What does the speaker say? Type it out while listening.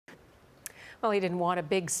Well, he didn't want a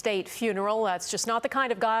big state funeral. That's just not the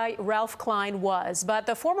kind of guy Ralph Klein was. But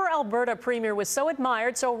the former Alberta premier was so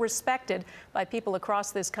admired, so respected by people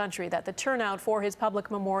across this country that the turnout for his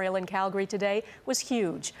public memorial in Calgary today was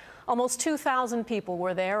huge. Almost 2,000 people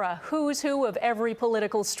were there, a who's who of every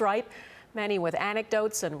political stripe, many with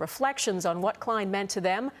anecdotes and reflections on what Klein meant to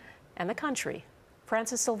them and the country.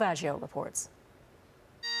 Francis Silvaggio reports.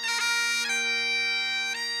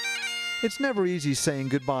 It's never easy saying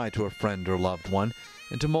goodbye to a friend or loved one,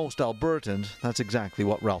 and to most Albertans, that's exactly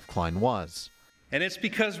what Ralph Klein was. And it's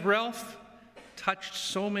because Ralph touched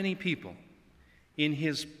so many people in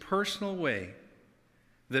his personal way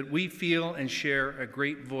that we feel and share a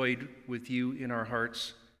great void with you in our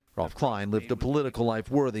hearts. Ralph Klein lived a political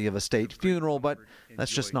life worthy of a state funeral, but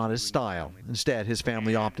that's just not his style. Instead, his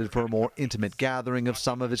family opted for a more intimate gathering of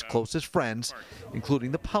some of his closest friends,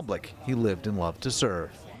 including the public he lived and loved to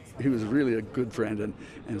serve. He was really a good friend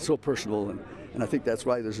and so personal, and I think that's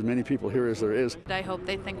why there's as many people here as there is. I hope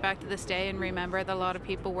they think back to this day and remember that a lot of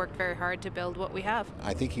people worked very hard to build what we have.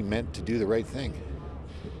 I think he meant to do the right thing.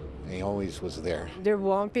 He always was there. There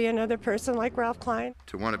won't be another person like Ralph Klein.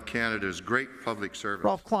 To one of Canada's great public servants.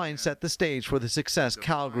 Ralph Klein set the stage for the success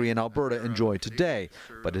Calgary and Alberta enjoy today,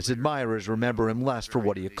 but his admirers remember him less for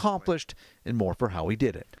what he accomplished and more for how he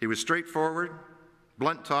did it. He was straightforward,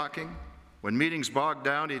 blunt talking. When meetings bogged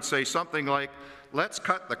down, he'd say something like, "Let's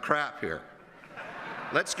cut the crap here.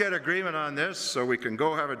 Let's get agreement on this so we can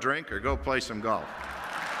go have a drink or go play some golf."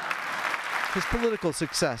 His political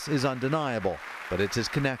success is undeniable, but it's his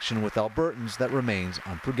connection with Albertans that remains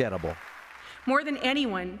unforgettable. More than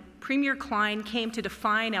anyone, Premier Klein came to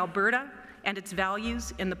define Alberta and its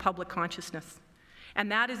values in the public consciousness.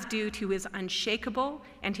 And that is due to his unshakable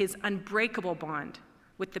and his unbreakable bond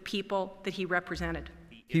with the people that he represented.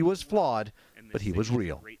 He was flawed, but he was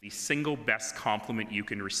real. The single best compliment you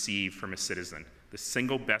can receive from a citizen, the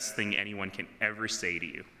single best thing anyone can ever say to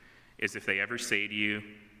you, is if they ever say to you,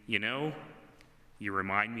 "You know, you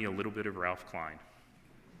remind me a little bit of Ralph Klein."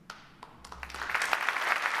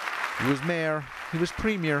 He was mayor, he was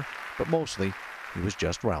premier, but mostly he was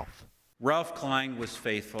just Ralph. Ralph Klein was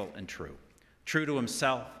faithful and true. True to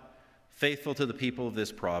himself, faithful to the people of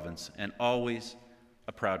this province, and always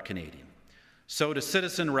a proud Canadian. So to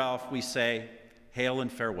Citizen Ralph, we say, hail and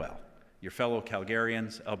farewell. Your fellow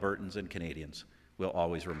Calgarians, Albertans, and Canadians will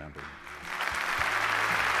always remember you.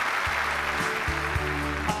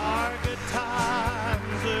 Our good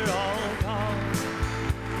times are all gone.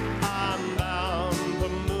 I'm bound for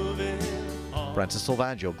moving on. Francis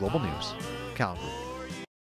Silvaggio, Global News, Calgary.